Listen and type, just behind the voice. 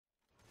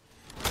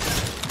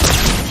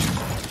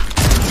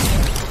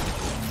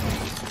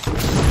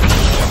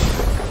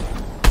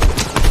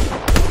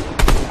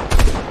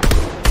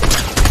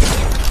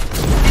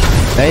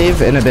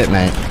Dave, in a bit,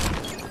 mate.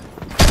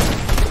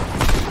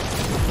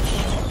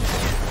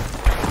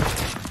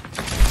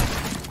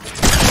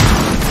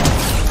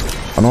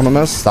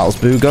 Anonymous, that was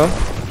Booger.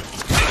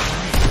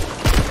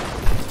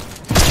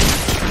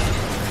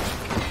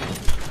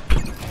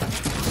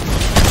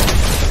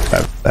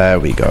 There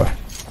we go.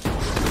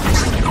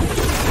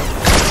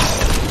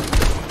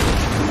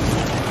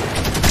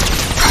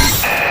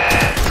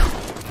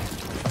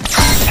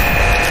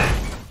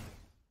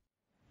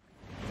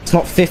 It's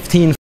not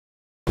 15.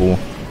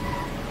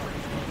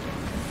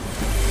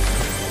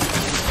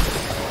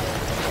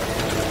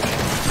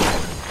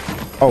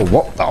 Oh,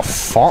 what the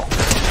fuck?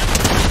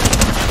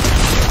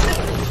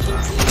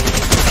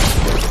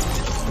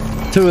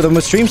 Two of them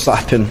were stream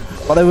slapping,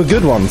 but they were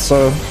good ones,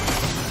 so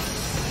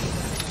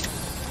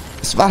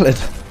it's valid.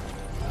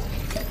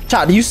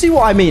 Chat, do you see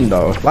what I mean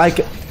though? Like,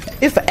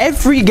 if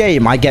every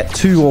game I get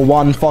 2 or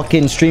 1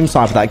 fucking stream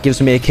sniper that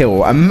gives me a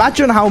kill,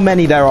 imagine how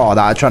many there are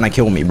that are trying to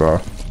kill me, bro.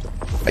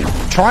 Like,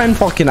 try and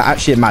fucking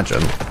actually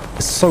imagine.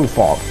 It's so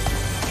fucked.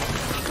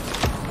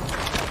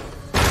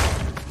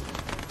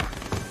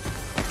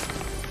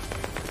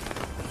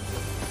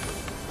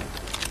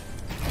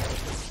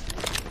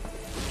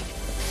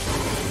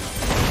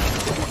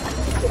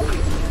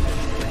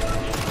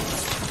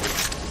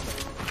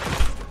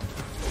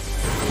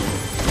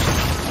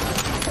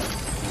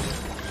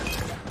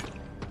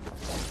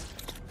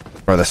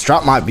 Bro, the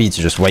strat might be to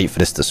just wait for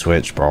this to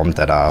switch, bro. I'm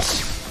dead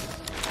ass.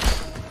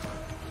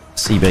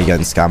 CB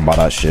getting scammed by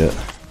that shit.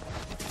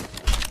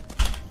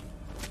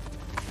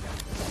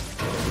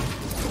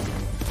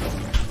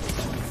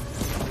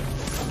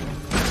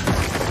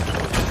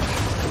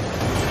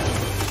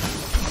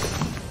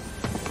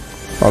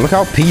 Bro, look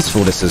how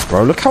peaceful this is,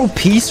 bro. Look how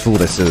peaceful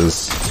this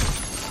is.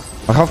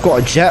 Like, I've got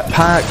a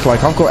jetpack.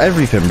 Like, I've got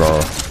everything, bro.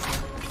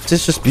 This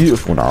is just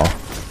beautiful now.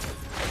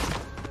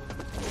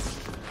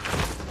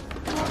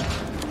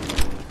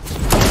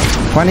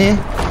 20,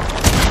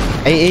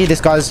 80,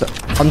 this guy's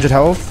 100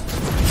 health.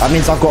 That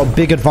means I've got a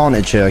big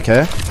advantage here,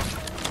 okay?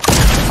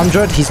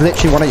 100, he's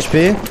literally 1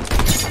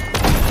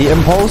 HP. He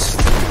impulsed.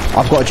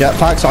 I've got a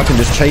jetpack, so I can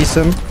just chase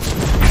him.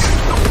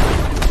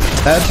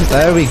 Dead.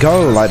 There we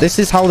go. Like, this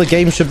is how the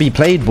game should be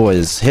played,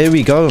 boys. Here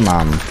we go,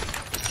 man.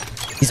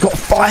 He's got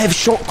 5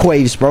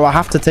 shockwaves, bro. I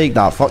have to take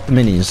that. Fuck the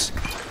minis.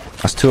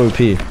 That's too OP.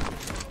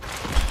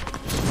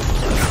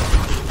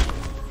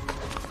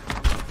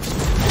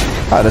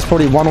 Alright, there's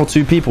probably 1 or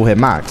 2 people here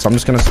max. I'm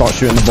just gonna start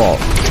shooting the bot.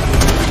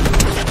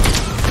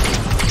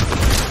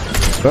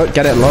 But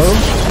get it low.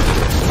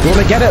 You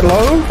want to get it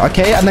low,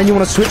 okay? And then you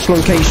want to switch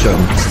location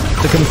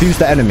to confuse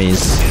the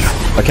enemies,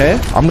 okay?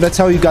 I'm gonna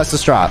tell you guys the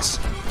strats.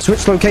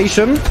 Switch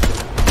location.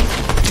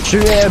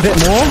 Shoot it a bit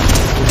more.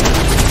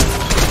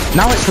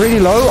 Now it's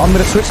really low. I'm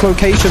gonna switch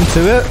location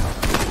to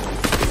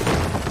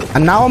it.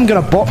 And now I'm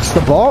gonna box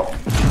the bot,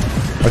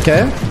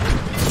 okay?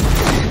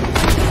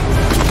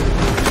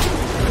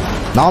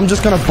 Now I'm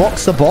just gonna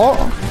box the bot.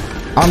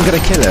 I'm gonna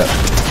kill it.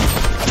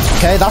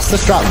 Okay, that's the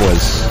strat,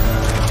 boys.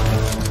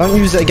 Don't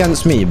use it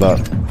against me, but...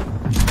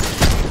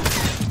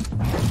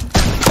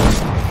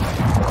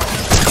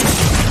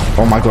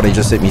 Oh my god, he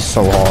just hit me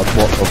so hard.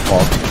 What the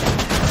fuck?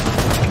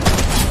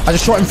 I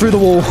just shot him through the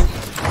wall.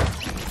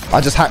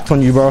 I just hacked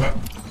on you, bro.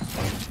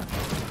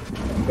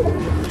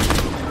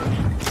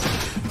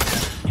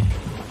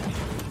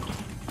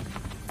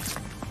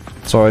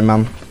 Sorry,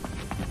 man.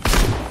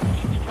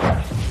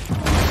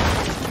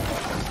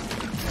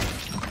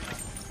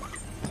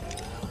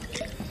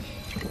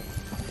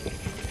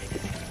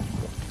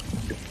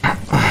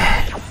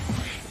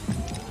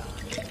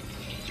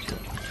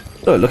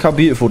 Look how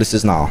beautiful this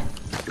is now.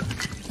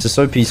 This is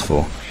so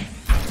peaceful.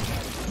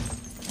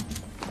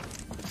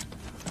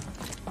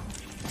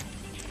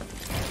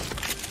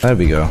 There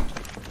we go.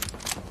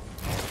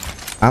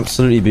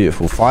 Absolutely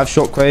beautiful. 5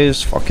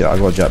 shockwaves. Fuck it, I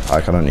got a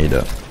jetpack. I don't need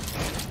it.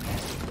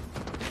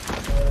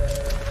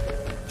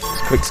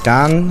 Quick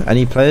scan.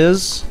 Any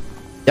players?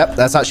 Yep,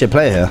 that's actually a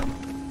player here.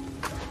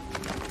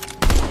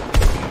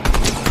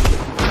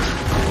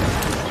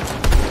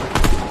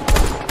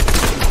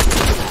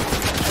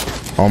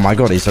 Oh my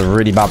god, he's a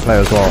really bad player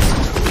as well.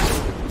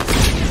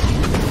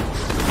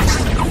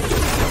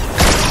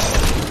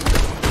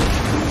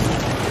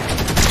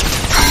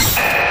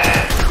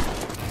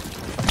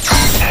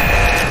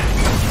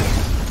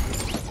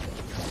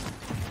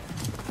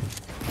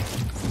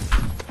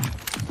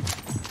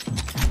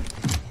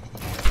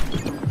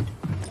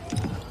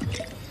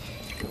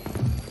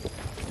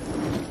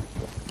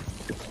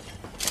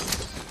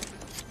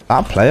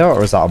 That a player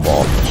or is that a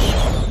bot?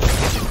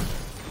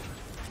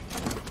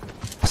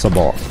 That's a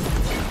bot.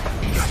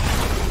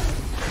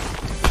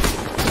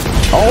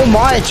 Oh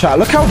my chat,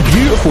 look how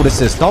beautiful this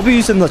is.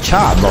 W's in the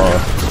chat, bro.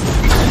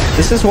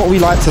 This is what we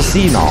like to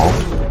see now.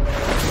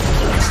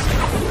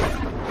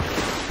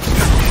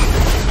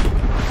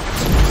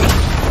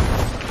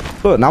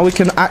 Look, now we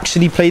can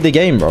actually play the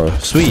game, bro.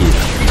 Sweet.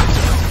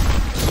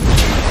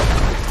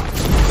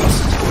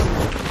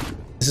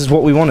 This is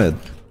what we wanted.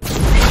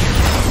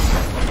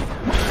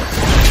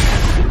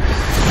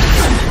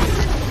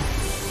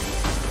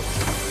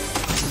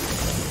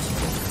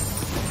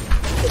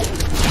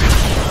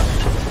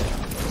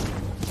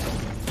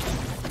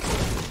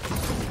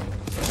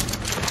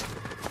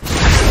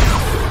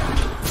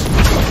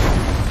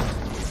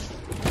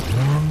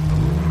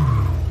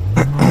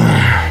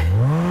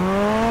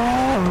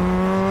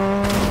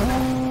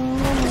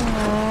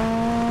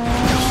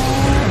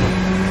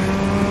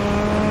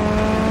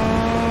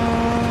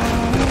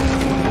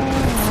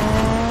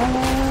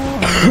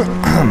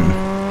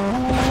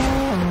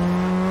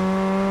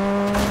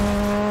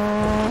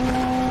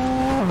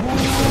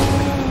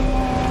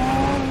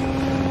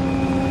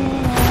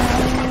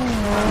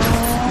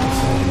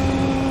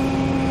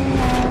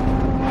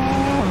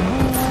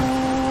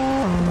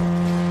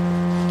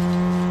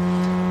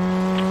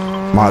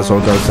 Might as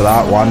well go to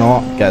that. Why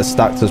not? Get as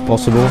stacked as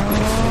possible.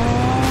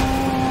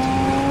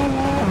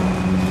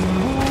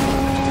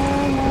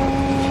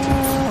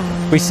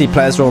 We see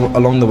players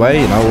along the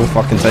way, you know, we'll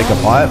fucking take a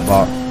bite,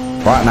 but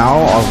right now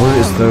our route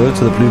is through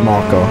to the blue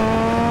marker.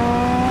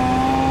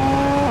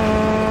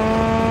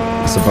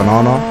 It's a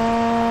banana.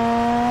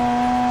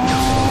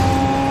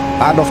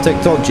 Banned off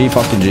TikTok, G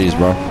fucking G's,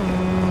 bro.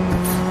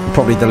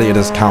 Probably deleted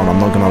his account, I'm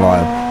not gonna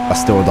lie.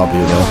 That's still a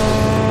W though.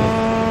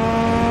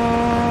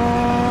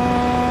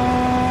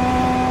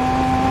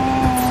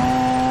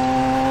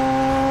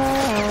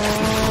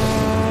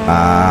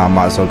 I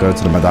might as well go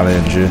to the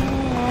medallion, G.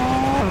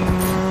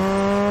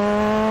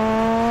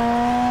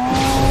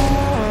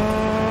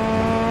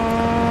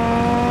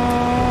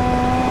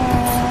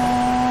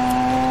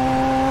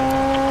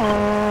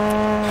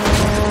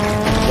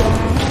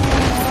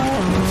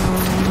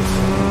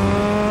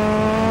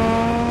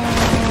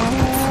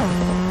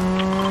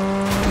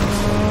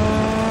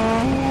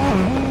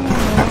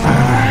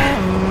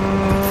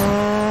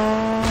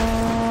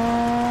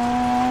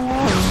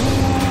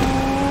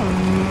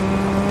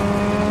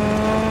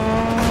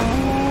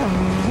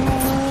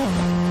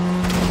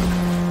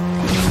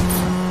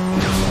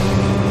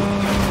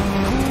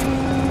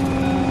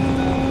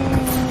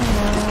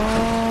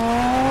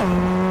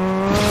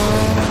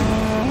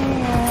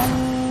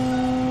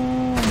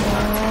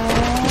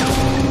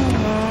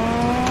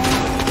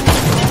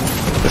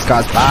 This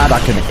guy's bad. I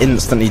can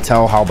instantly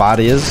tell how bad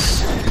he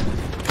is.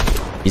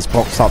 He's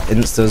boxed up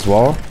insta as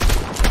well.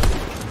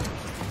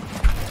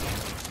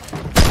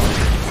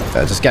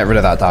 Yeah, just get rid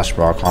of that dash,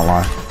 bro. I can't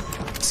lie.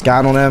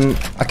 Scan on him.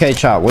 Okay,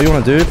 chat. What do you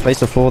want to do? Place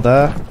the floor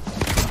there.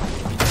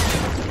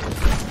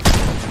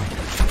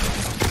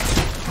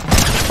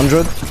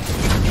 100.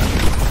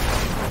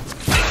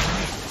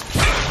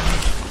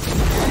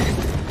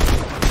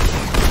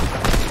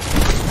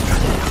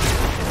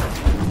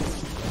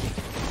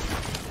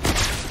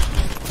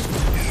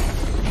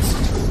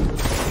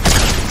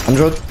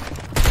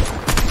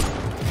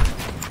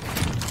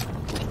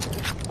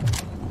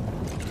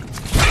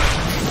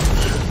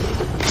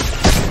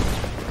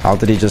 How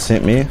did he just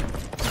hit me?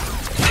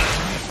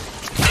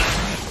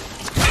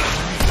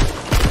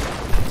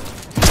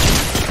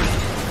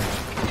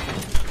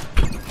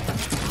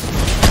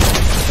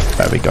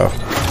 There we go.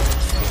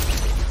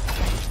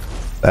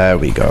 There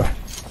we go.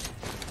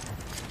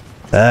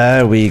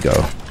 There we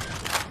go.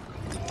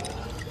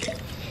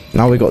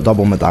 Now we got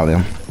double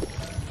medallion.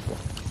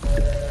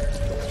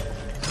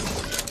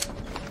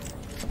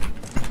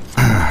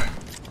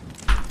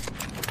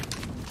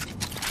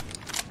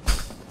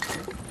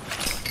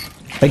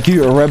 Thank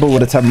you, a rebel with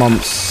the 10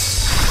 months.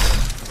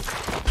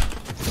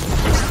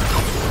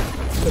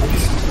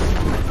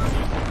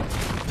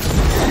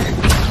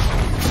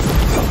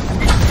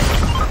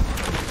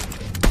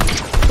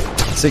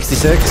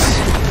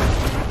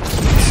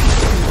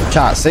 $66.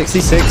 Chat,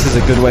 66 is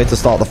a good way to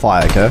start the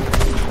fight, okay?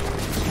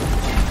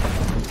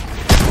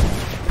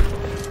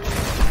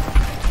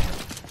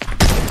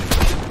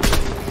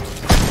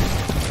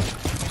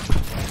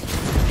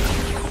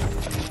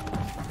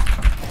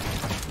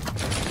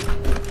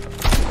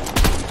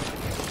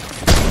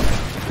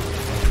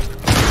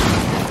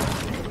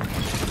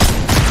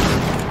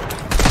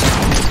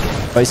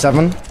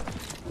 Seven.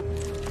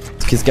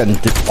 This kid's getting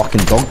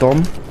fucking dogged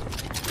on.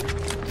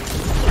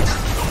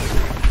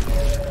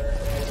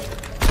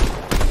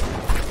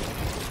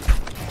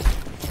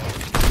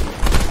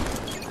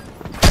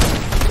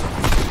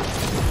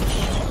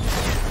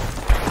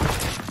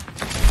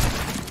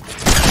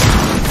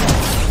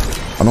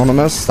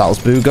 Anonymous, that was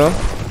Booger.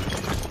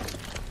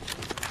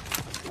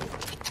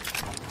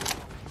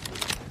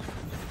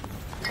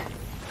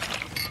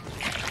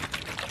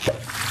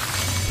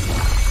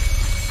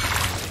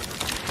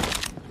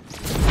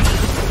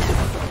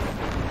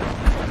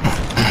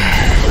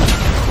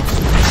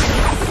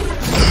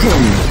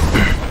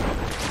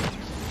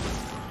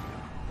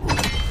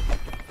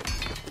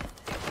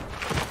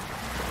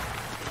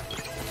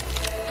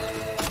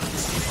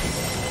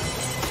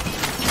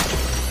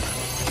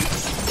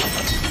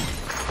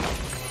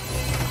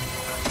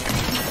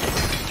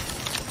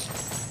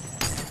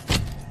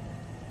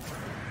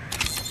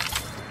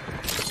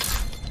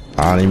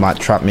 And he might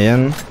trap me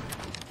in.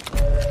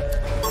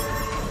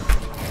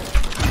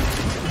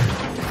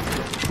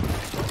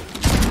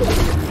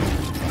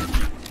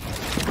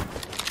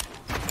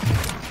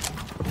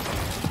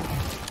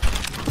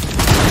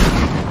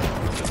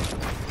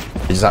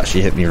 He just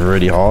actually hit me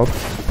really hard.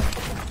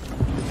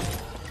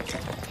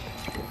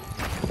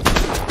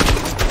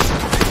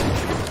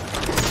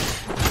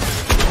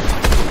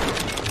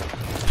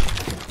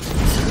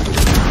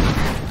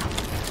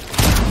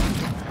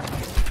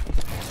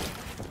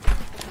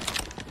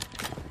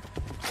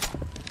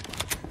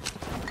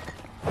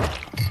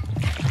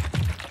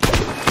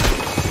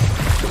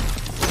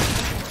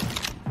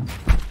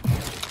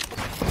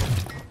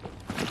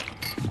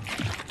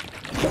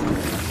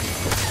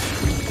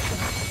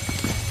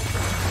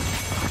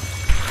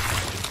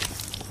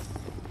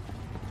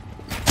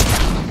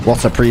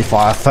 What a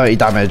pre-fire, 30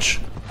 damage.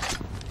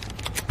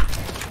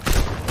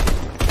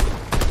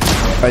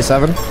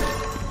 27.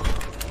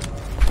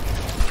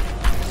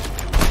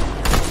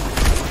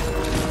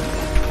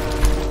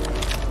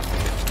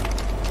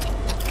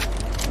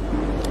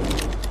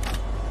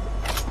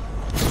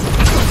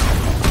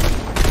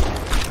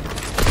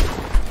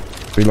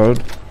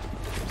 Reload.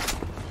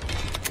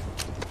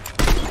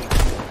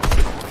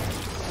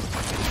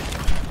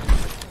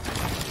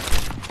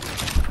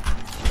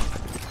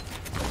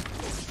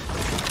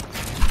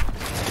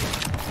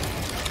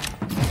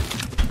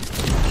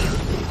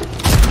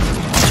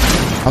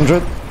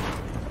 $100.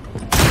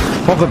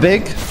 Pop a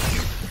big.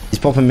 He's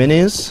popping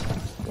minis.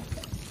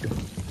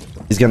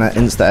 He's gonna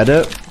insta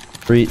edit.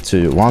 3,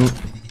 2, 1.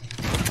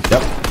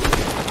 Yep.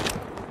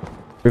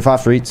 3,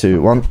 5, 3,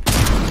 2, 1.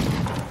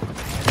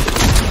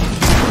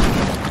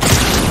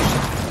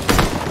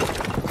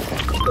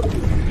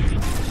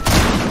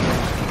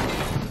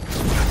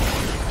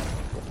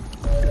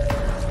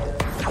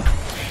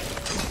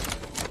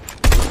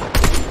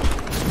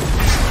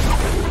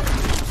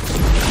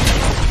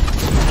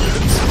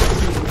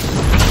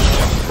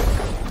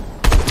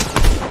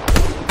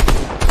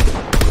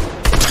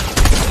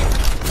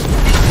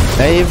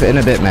 Dave, in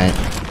a bit, mate.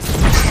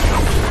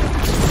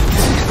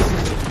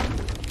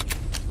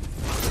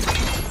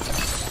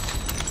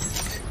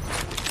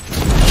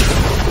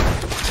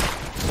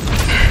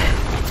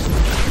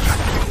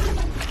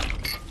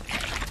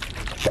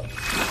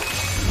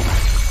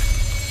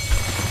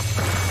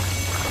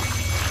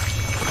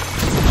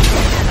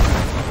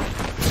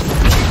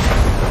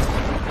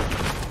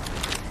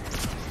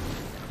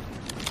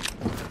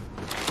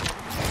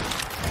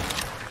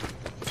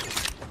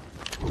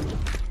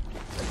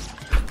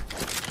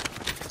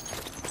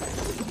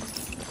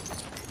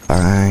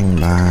 Bang,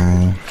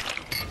 bang.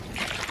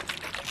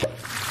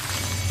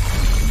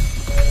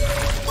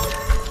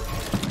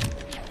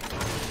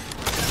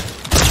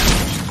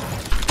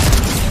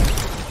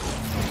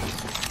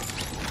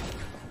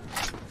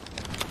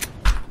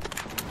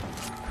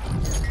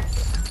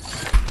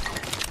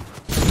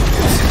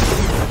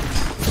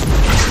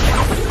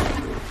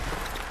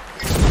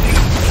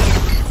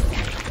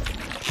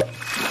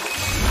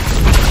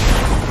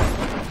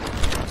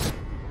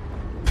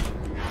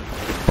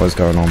 What's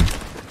going on?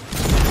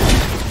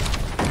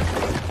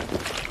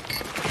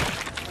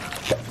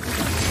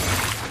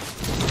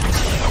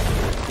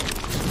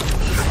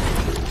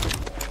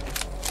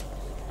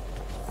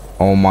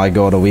 Oh my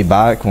god, are we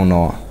back or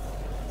not?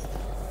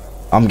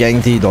 I'm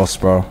getting DDoS,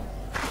 bro.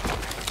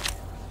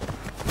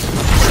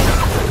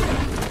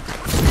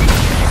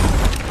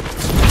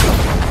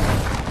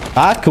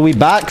 Back? Are we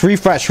back?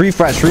 Refresh,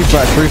 refresh,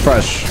 refresh,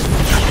 refresh.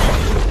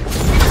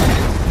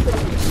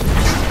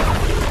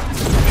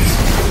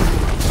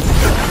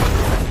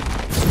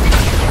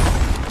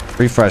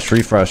 Refresh,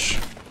 refresh.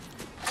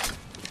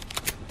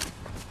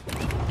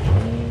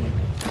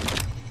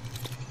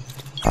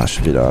 That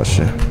should be that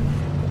shit.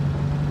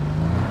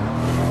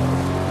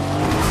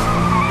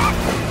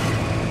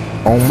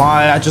 Oh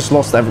my, I just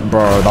lost every...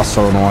 Bro, that's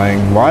so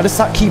annoying. Why does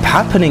that keep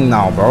happening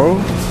now, bro?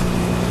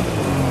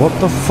 What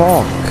the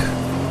fuck?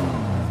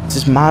 This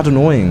is mad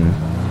annoying.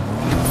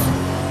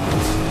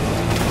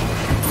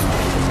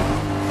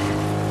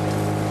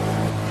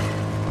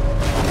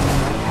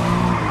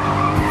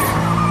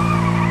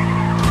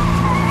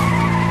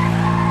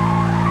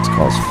 This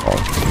car's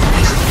fucked.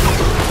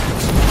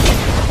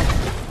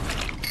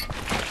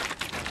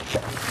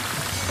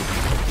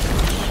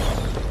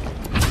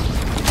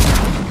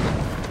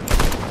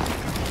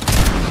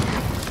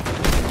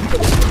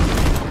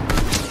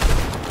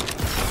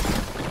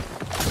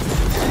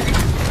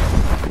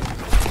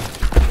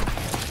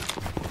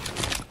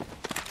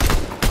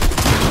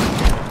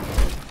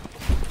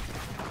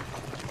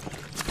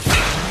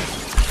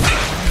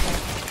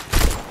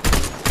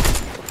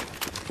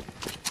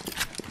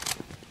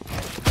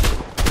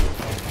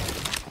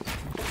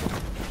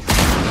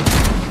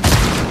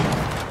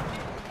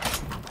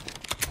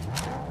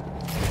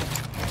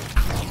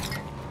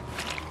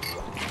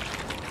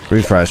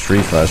 Refresh,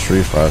 refresh,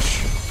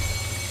 refresh.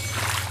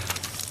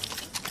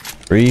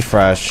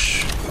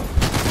 Refresh.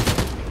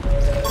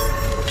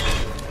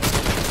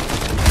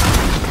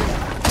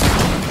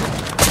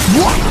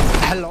 What?